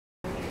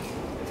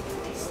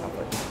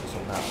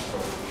нас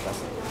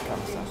царство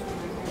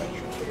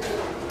righteous.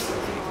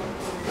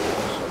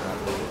 Shall not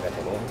be let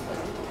alone,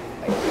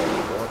 like the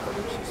Lord,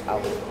 which is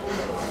out of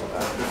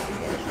God,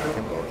 and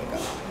temple of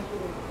God.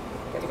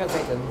 Когда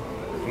Сатан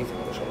говорит,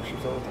 что он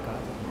считал это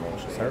God,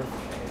 можешь serve,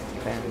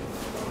 defend,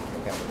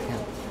 repent,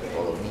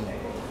 follow me,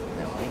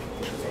 now make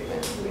dishes of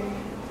them.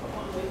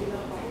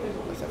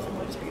 That's the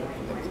most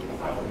beautiful that is given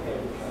by them.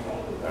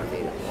 Are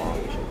they that long,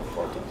 they shall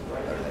comfort it.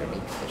 Are they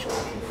meek, they shall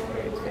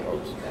inherit their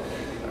oaths.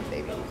 Are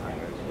they that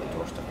hunger, the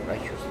thirst of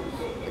righteousness,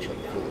 they shall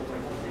be filled.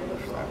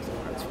 Blessed are the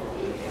hearts full,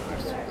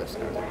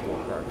 blessed are the pure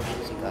heart, which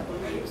shall see God.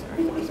 Blessed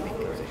are the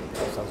peacemakers, they shall be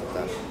the sons of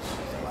God.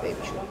 They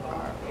which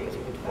are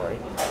persecuted for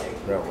it,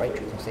 they are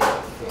righteous and safe.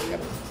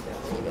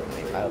 Even when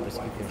they vile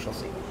persecution shall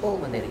say, all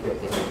when they regret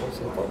their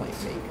also for my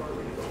sake.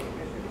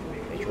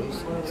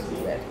 Rejoice and be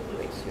glad,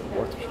 praise your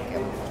word, which in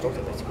heaven, for those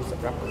that persecute the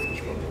prophets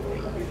which were before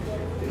you.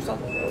 Do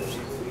something else.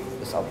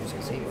 The salvation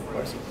and Savior,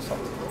 mercy, the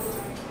something.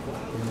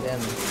 And then,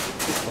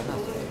 for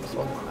nothing, this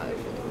one I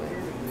will do.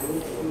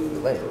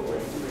 The letter of the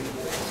word.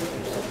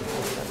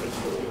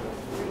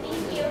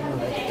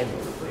 And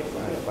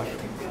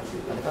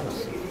the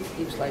promise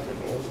gives life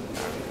and all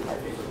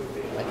house.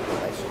 Like the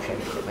life of Shem,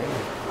 the man,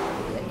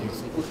 and he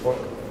is good work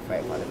of the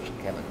fire father which in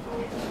heaven.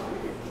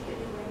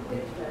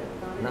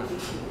 Now,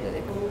 that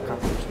they come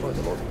to destroy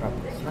the Lord's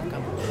property, not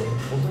come to destroy the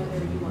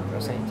fulfillment. We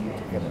are saying to you,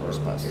 to heaven or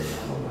pass.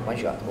 Once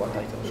you have to walk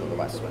title, show the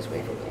vast way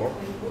from the Lord,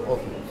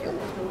 all you will feel.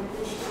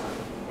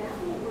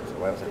 So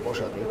while the Lord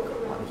shall take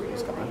one of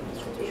these commandments,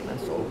 shall teach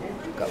man's soul,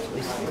 to God's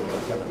wisdom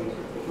of heaven.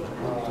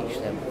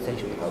 Teach them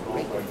essentially about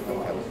great work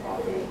of heaven.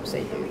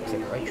 Say you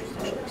accept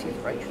righteousness, shall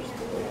receive righteousness.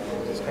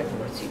 This kind of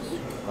receives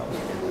comes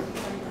in the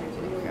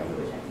kingdom of heaven.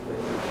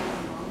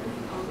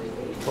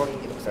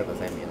 Working it accept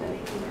them in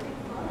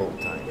both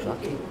times. Shall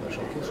not keep, but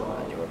shall kill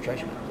someone at your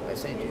judgment. I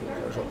say to you,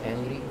 there shall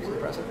angry is the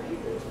present.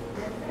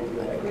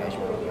 At your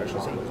judgment, there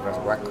shall say, the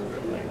present work.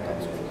 When it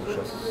comes,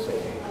 shall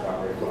say,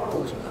 look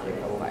fools in the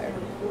fire.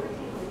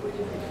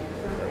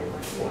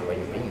 Or when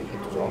you bring your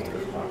gift to the altar,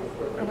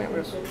 remember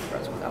us,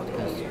 friends without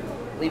against you.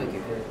 Leave a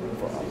gift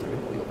for altar,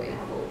 we obey.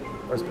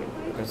 First,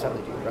 reconcile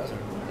it to your brother,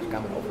 and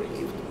come and offer a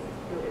gift.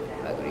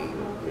 Agree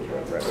with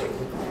your brother,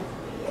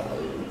 while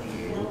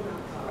you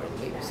are in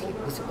labor. See,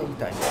 this is any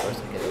time the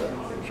person gets a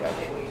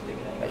judge,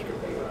 that could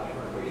be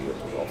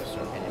your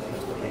officer, and it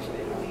means the prison.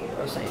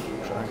 I was saying,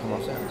 you should not come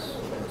off sense,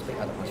 and speak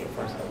otherwise for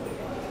first. It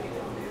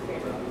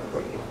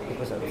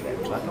was a very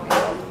much like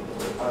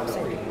I was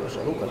saying, you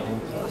should look at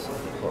whom class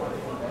for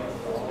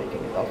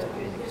speaking about it.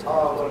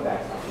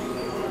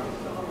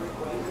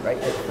 Right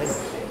at the place,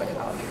 but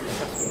how you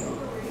can see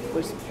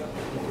first,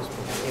 you just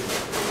put it in.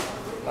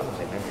 Vamos a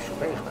ver, eu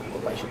vejo na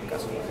bobagem de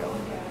caso do real.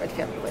 Vai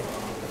ficar no vai.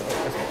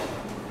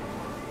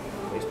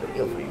 Pois por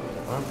ele foi o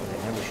vamos a ver,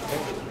 eu vejo na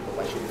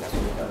bobagem de caso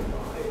do real.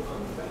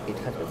 It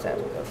has been said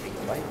that free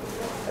life,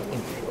 I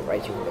think if you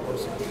write you with a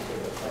person, I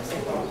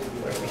think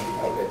where we have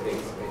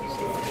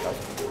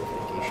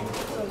communication,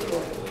 you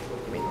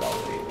make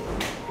about it.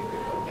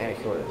 And I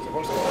heard it's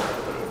also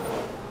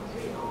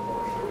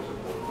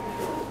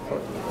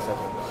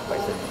by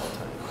spending more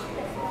time.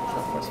 It's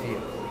not for fear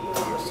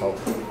of yourself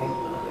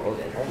or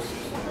the house.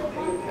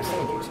 I say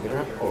you, if you're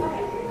not old,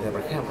 you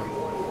never have one.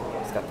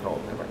 It's got roll,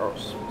 never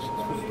goes. It's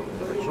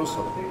never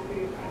Jerusalem.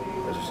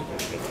 There's a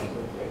secret making,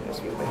 as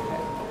you may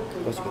have.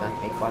 Because you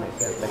cannot make one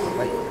affair black and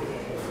white.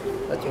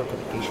 Let your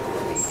communication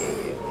be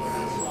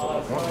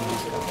one in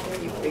this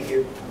country. You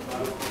figure.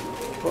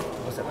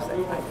 What's up,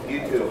 you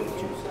too.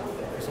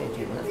 I say to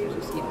you, not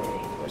resist evil,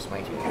 or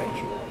smite you and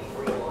you.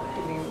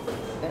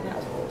 Then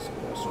as also,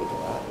 sweet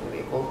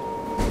vehicle,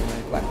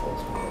 and black holes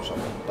from your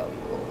something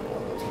valuable and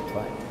all those in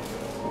time.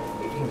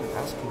 You think the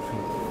past two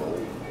things will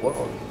work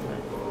on you,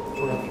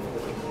 for not people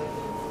with you.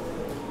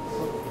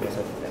 Because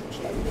of them,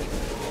 shall I be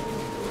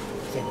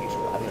send you to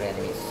other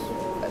enemies,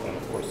 that will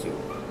of course you.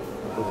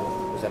 Who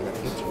are not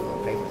hit you,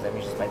 or pray for them,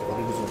 despite all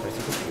those who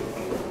persecute you.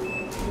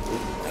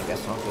 I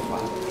guess not your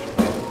father.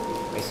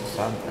 Raise his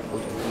son, and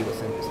put him evil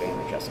send his name,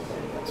 and just in the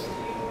rest.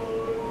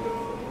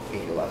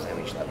 If you love them,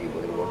 it shall be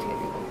with the reward to you.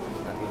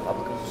 Not be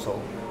public of the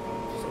soul.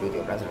 Salute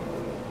your brethren.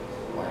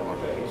 One or more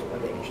days, but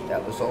they should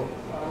have the soul.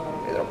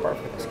 They are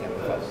perfect, as can be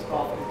found as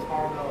perfect.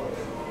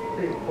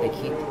 Take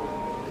heed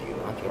that you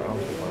not your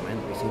arms before men,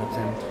 receive of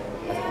them,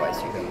 otherwise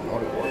you have no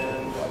reward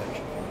from the others.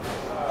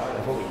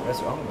 Therefore, we press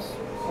your arms.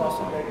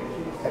 Also,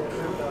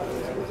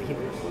 with the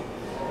Hebrews.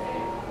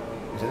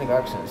 In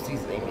synagogues and the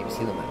streets, they may be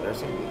seen them and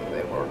nursing with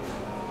their word.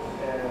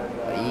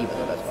 But even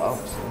though that's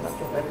alms, not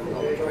your better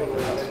knowledge or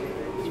anything else.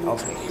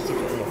 Also make it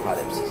secret in your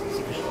father,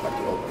 secret about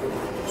the old one.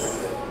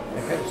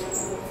 And first,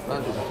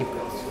 none of the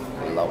hypocrites,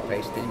 they allow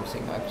praise, they didn't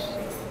sing much.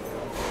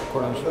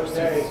 According to your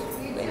streets,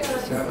 they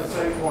didn't sing much.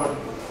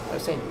 They're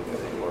saying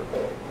they were.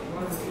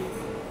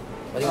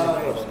 But even if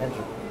you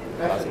enter the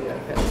closet and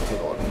confess to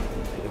the Lord,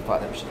 your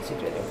father should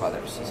secret, your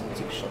father sees in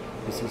secret,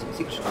 he sees in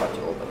secret about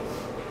the old one.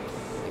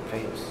 They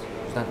praise,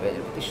 it's not very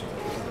repetition.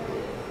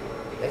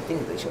 They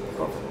think they shall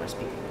perform from their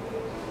speaking.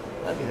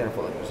 Not be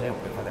therefore like yourself,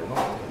 your father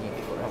not, and you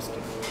before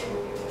asking.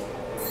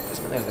 This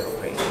man is there of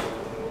praise.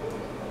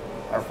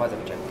 Our Father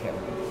which art in heaven,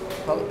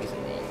 hallowed be thy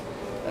name.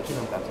 Thy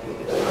kingdom come, thy will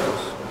be done on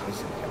earth as it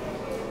is in heaven.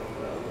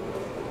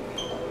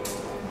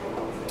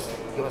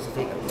 Give us this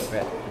day our daily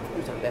bread, and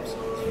forgive us our debts,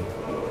 as we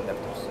forgive our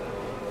debtors.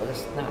 Let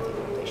us not into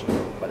temptation,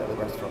 but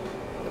deliver us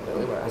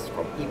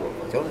from evil.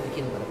 For yours is the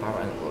kingdom, and the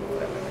power, and the glory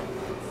forever. Amen.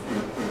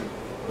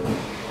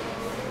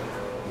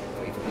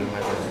 For if we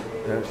remember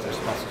our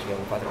trespasses, we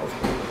have a Father also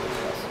forgive our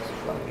trespasses.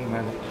 But if we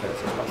remember our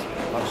trespasses,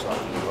 God shall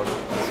forgive your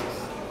trespasses.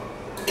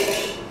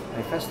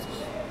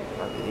 Manifestus,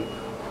 not the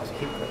as a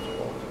hypocrite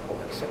or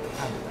accept the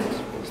countenance,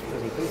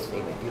 because they face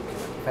they may be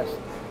manifest.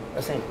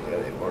 The same with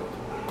the word.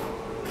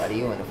 But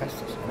you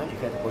manifestus, and not you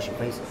have to wash your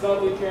faces.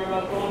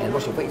 And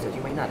wash your face that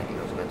you may not be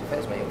able to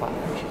manifest by your Father,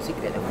 which is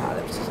secret, and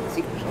Father, which is in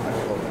secret, shall not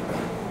go over.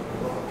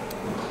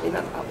 They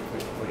not up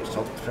for your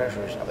soul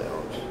treasures of the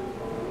earth.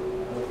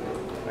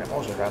 Where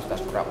most of us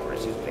does corrupt, or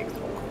receive take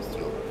through and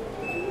steal.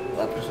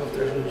 But for soul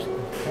treasures in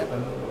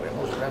heaven, where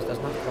most of us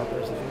does not corrupt, or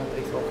receive not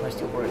take through and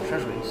steal for your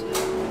treasuries,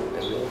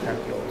 that will have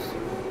yours.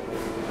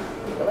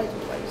 The light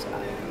of life is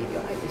I. If your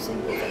eye be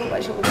single, the cold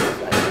eye shall go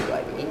with light. If your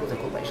eye be evil, the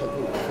cold eye shall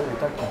go with full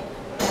darkness.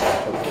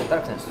 So full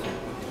darkness.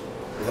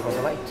 If there was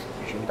a light,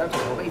 you should be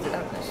darkness, obey the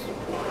darkness.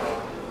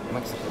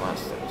 Amongst the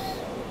masters.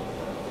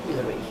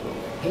 Either way, he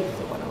hates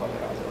the one another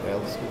as the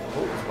rails, who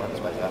holds one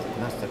by the other,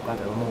 master,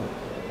 quarter, or more.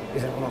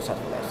 Is there no such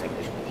for their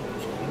second, should be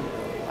English, should be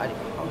I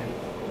don't know.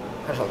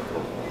 Prishel,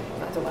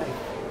 not alive.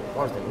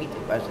 Worse than meat,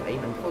 it bears the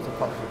rain, and calls the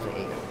father of the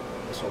air.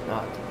 It shall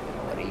not.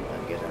 The rain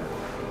and gives her.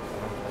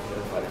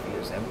 The Father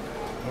fears them.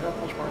 You're not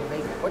much more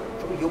than what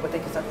should you, but they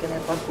can start getting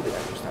a fun food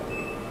that you start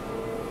doing.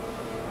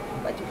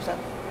 But you start.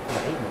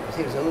 Because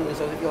here's a little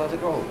so if you have to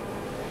grow.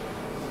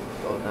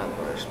 So not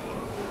worse.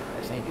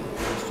 I say to you,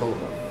 his soul,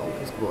 all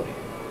his glory.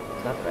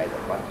 It's not right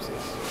what Bible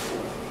says.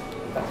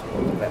 That's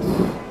all the best.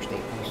 Which they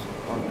use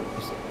on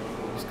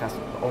his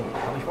custom of own.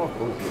 How much more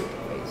goes you to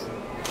face?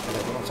 Because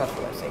I do not suffer,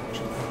 I say, we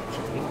should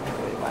read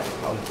the Bible,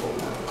 how it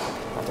goes.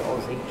 After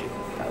all things, you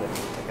tell them,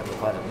 like the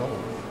Father, no,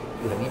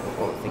 you have need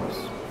for all things.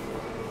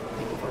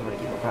 People forever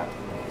give a part of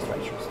his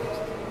righteousness.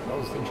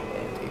 Those things should be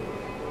able to you.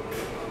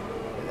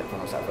 Therefore,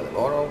 not suffer the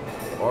borrow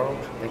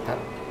should take up,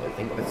 they'll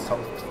think of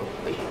itself,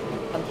 they should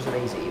unto the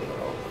raise even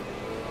all.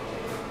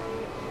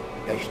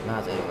 You should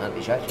not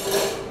be judged.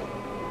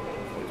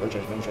 With all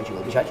judgment, you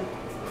will be judged.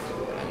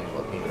 And you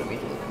will be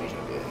remitted to the commission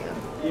of the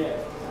end.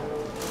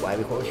 Why?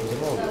 Because she's a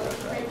more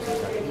right?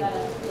 She's not an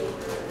evil.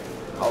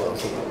 How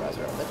else will you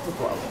rather? Let's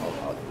go out from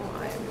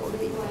I am going to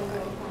be my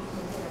life.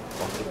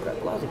 Don't keep that.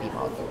 Allow the people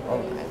out from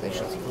all time. They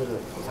shall see little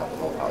without the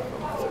whole out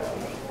from Israel.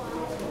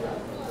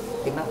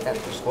 Did not that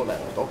to school that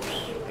stops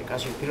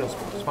because your pillows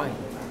is fine.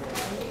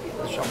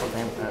 The shop of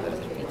them that is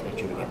repeat and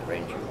you begin to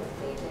range you.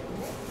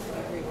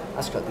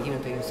 Ask shall be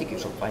given to you, seek you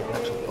shall find,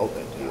 knock shall be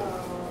open to you.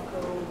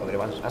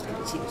 Everyone is asking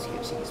to seek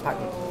is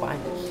finding to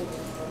find us.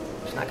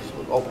 Knock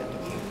shall be open to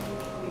you.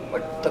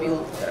 But Тобою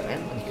Иисуса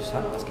Христа, when his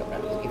son asked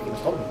Abraham, will give him a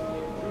stone.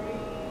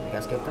 He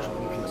asked Abraham to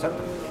give him a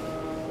serpent.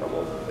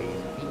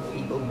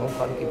 He will know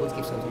how to give good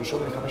gifts unto his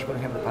children, how much more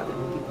heavenly Father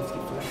will give good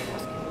gifts to them and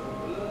ask him.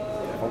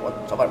 Therefore,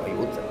 what somebody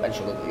would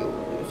eventually do,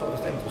 you saw the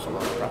time to some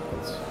of the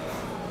prophets.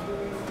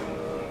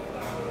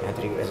 And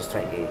to as a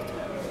straight gate.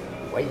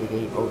 Why the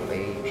gate, road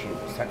way, she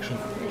destruction,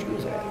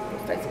 choose it.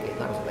 Straight the gate,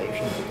 not as a way,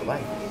 she to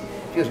life.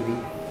 Feels to be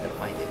that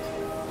find it.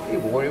 You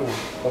worry of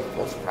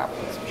those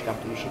prophets which come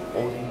to you, sheep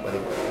holding, but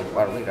they were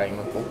barley, rhyme,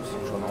 and folks,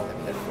 you shall know them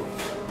in their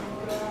fruits.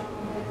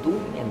 Do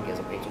and get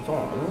a plate of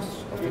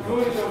thorns, of the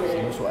fruits,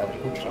 and whosoever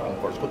good tree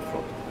enforce good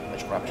fruit,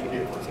 much corruption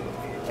enforce evil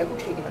fruit. A good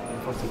tree cannot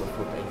enforce evil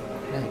fruit,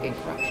 and again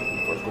corruption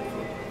enforce good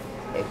fruit.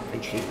 A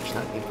tree which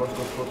not enforce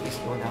good fruit is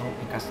thrown out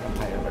and cast on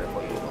fire,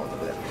 wherefore you know the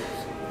their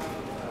fruits.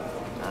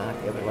 Not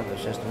everyone that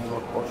says to me,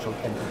 Lord, God shall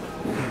enter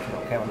the kingdom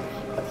of heaven,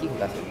 but he who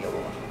does the will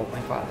of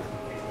my Father.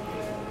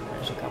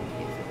 I shall come to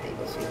you that they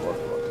will say,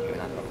 Lord, Lord, you are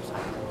not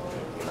prophesied,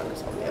 you are not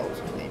somebody else,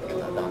 and they have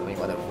not done many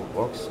wonderful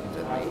works in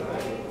the name.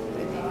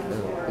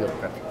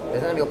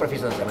 There's not real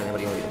prophecies that I never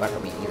even back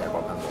from me either.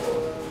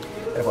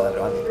 Therefore,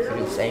 everyone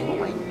is saying, oh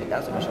my, it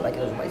doesn't much like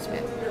it as a wise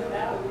man.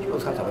 She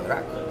was out of a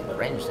drag, the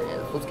range, and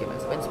the foot came and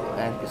went,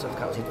 and this was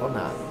caused it for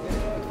now.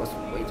 It was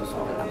way too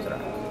small and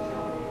drag.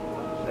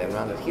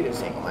 Everyone that here is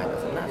saying, oh my,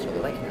 doesn't not, so they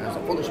like him as a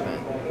foolish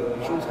man.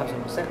 She was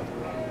having sand.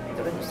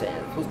 The range said,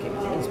 the foot came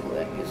and invincible,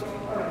 and his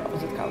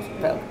opposite cause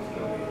fell.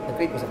 The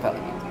great was a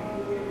falling it.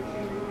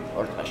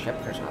 Lord, my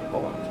shepherds not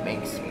bones,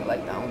 makes me lie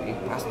down, big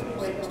pastors,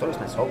 restores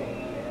my soul.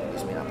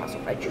 This may not pass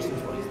of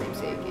righteousness for his name's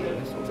sake,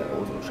 and so that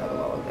those who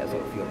shadow our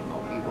desert fear no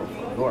evil,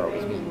 for you are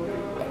with me.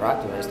 The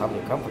wrath to rest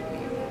and comfort me.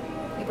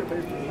 He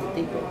prepares to me a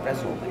table,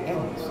 press over my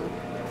hands. The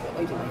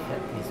anointing my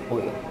head in his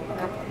oil, the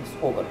cup is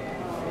over,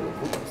 and the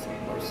goodness and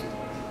mercy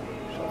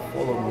shall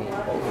follow me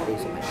all the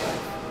days of my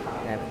life,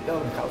 and I will dwell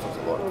in the house of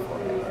the Lord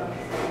forever.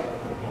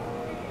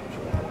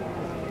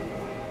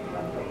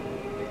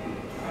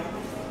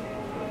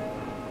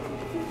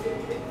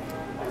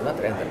 Do not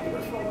render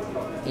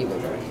evil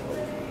for evil.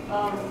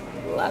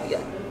 Love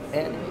your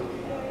enemy.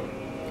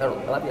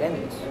 Love your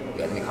enemies.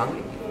 Your enemy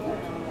hungry,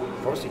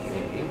 forsake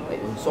him, let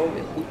him soul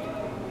and put.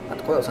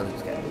 Откроется на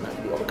сказать, not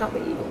to be overcome by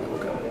evil, be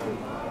overcome by good.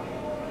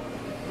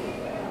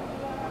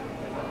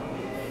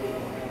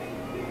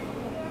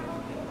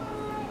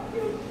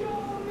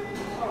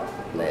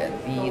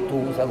 Let be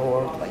to the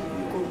Lord like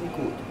we could be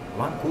good.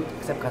 One could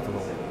except God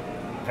alone.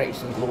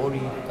 Praise and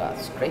glory,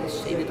 God's grace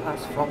saved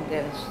us from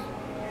death.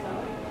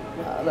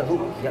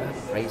 Hallelujah,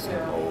 praise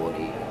and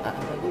glory,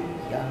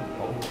 hallelujah,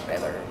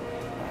 forever.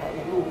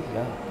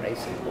 Hallelujah,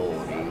 praise and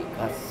glory,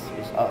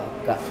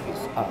 God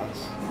with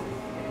us.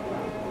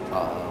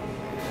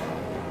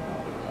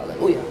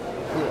 Hallelujah.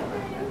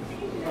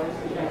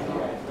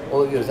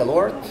 Oh, you're the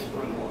Lord.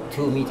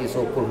 To meet is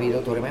so poor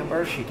widow to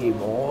remember, she gave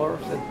more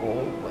than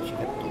all what she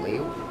had to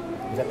live.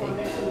 Is that it?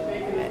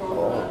 And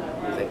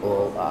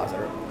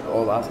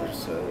all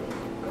others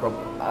from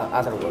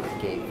other world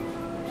gave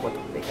what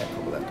they had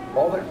from left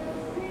over.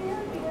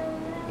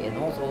 In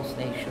all those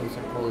nations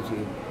are called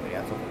you,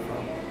 myriads of them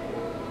from,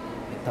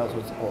 and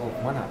thousands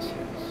of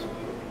monasteries.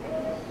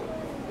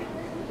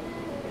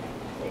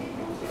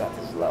 That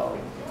is love.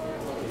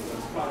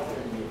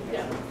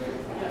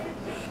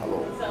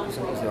 Shalom. This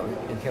is the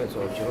inheritance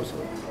of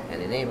Jerusalem,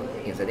 and in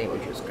the name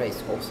of Jesus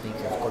Christ, all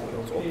snakes and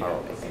scorpions, all power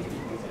of the enemy,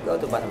 go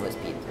to bottomless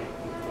pit.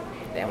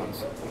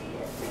 Demons,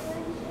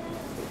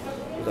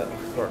 the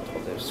hurt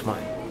of their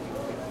smile.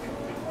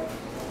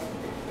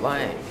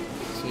 Blind,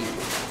 see,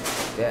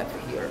 deaf,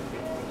 hear,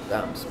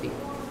 dumb, speak.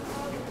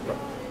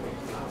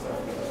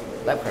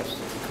 Lepers,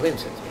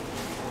 cleanse it.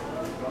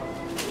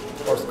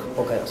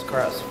 All kind of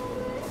scars,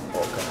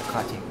 all kind of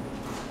cutting,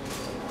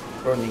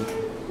 burning,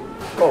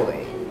 go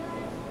away.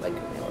 Like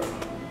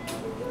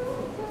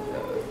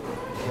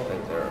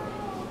they're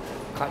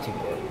cutting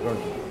or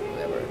burning,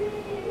 whatever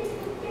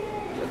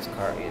that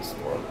scar is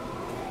for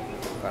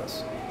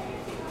scars.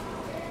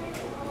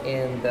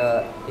 And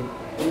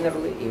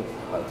innerly,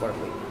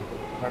 outwardly,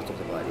 parts of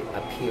the body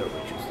appear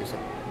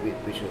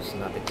which is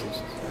not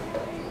exist.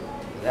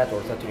 That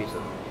or that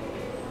reason.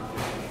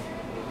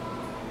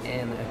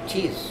 And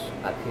teeth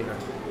appear,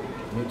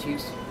 new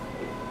teeth,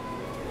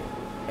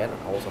 and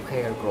also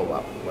hair grow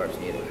up where it's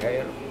needed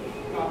hair.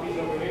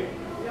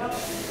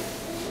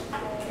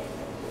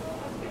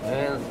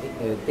 And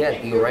dead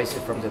he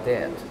rises from the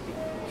dead,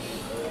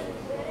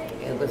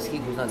 and but he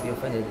does not be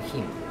offended in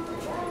him.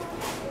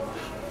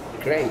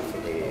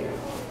 Gratefully,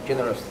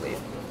 generously,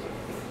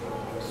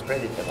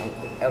 spread it among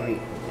every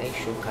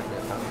nation, kind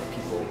of tongue,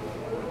 people,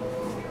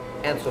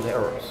 and so the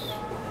earth.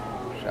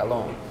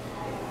 Shalom.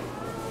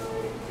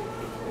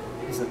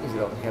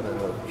 Israel, heaven,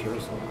 or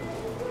Jerusalem.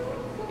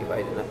 If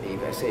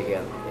I say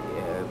again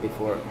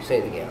before, say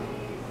it again.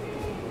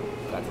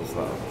 God is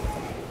love.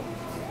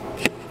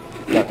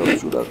 God of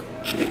Judah,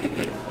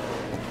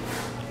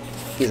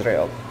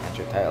 Israel and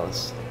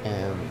Gentiles,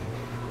 and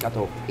God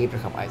of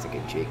Abraham, Isaac,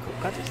 and Jacob.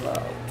 God is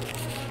love.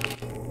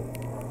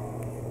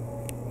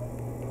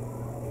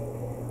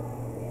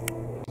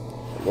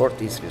 The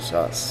Lord is with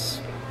us.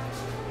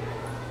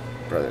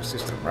 Brother,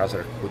 sister,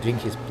 brother, who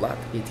drink his blood,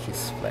 eat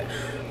his flesh.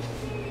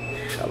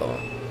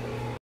 Shalom.